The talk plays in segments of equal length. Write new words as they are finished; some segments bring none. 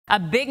A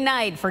big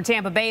night for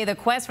Tampa Bay. The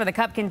quest for the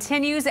cup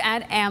continues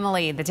at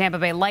Amalie. The Tampa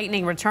Bay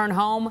Lightning return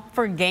home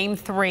for Game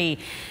 3.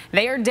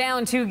 They are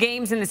down 2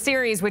 games in the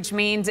series, which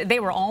means they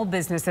were all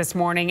business this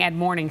morning at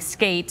morning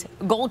skate.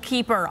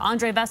 Goalkeeper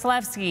Andrei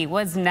Vasilevsky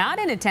was not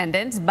in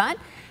attendance, but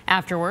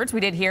afterwards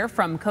we did hear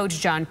from Coach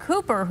John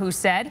Cooper, who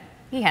said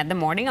he had the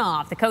morning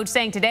off. The coach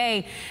saying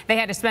today they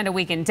had to spend a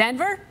week in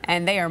Denver,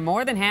 and they are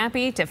more than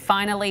happy to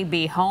finally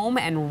be home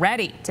and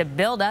ready to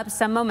build up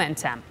some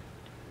momentum.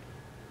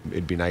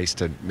 It'd be nice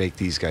to make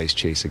these guys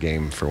chase a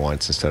game for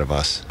once instead of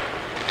us.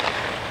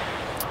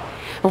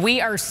 We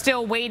are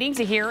still waiting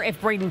to hear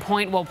if Braden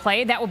Point will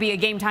play. That will be a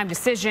game time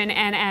decision.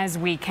 And as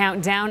we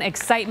count down,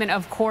 excitement,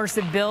 of course,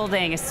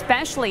 building,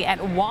 especially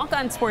at Walk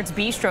On Sports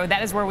Bistro.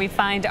 That is where we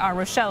find our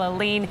Rochelle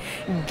Aline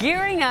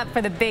gearing up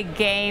for the big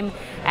game.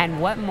 And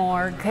what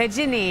more could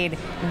you need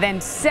than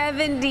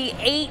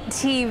 78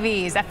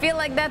 TVs? I feel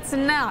like that's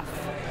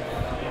enough.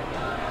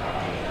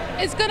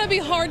 It's going to be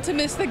hard to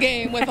miss the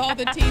game with all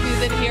the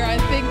TVs in here. I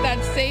think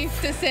that's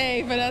safe to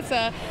say,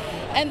 Vanessa.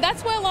 And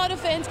that's why a lot of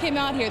fans came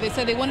out here. They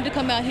said they wanted to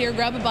come out here,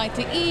 grab a bite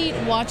to eat,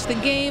 watch the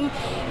game.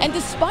 And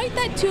despite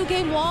that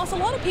 2-game loss, a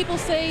lot of people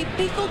say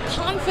they feel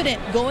confident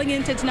going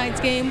into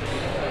tonight's game.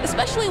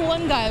 Especially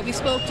one guy we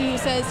spoke to who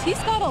says he's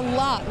got a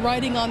lot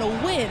riding on a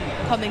win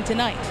coming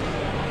tonight.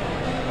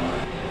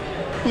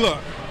 Look,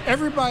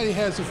 everybody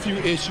has a few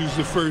issues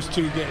the first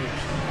 2 games.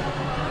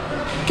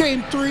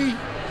 Game 3,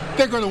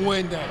 they're going to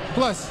win that.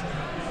 Plus,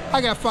 I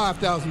got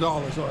 $5,000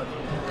 on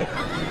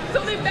it.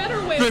 So they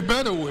better win. They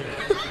better win.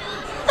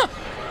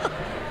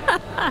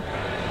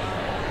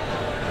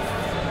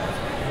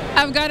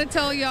 I've got to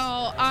tell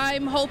y'all,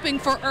 I'm hoping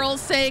for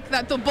Earl's sake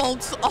that the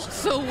Bolts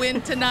also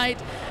win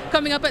tonight.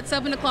 Coming up at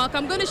 7 o'clock,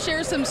 I'm going to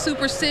share some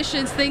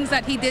superstitions, things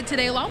that he did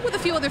today, along with a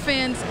few other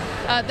fans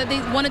that they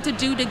wanted to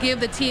do to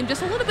give the team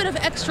just a little bit of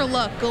extra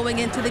luck going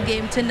into the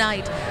game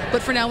tonight.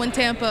 But for now in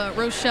Tampa,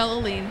 Rochelle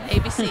Aline,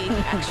 ABC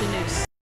Action News.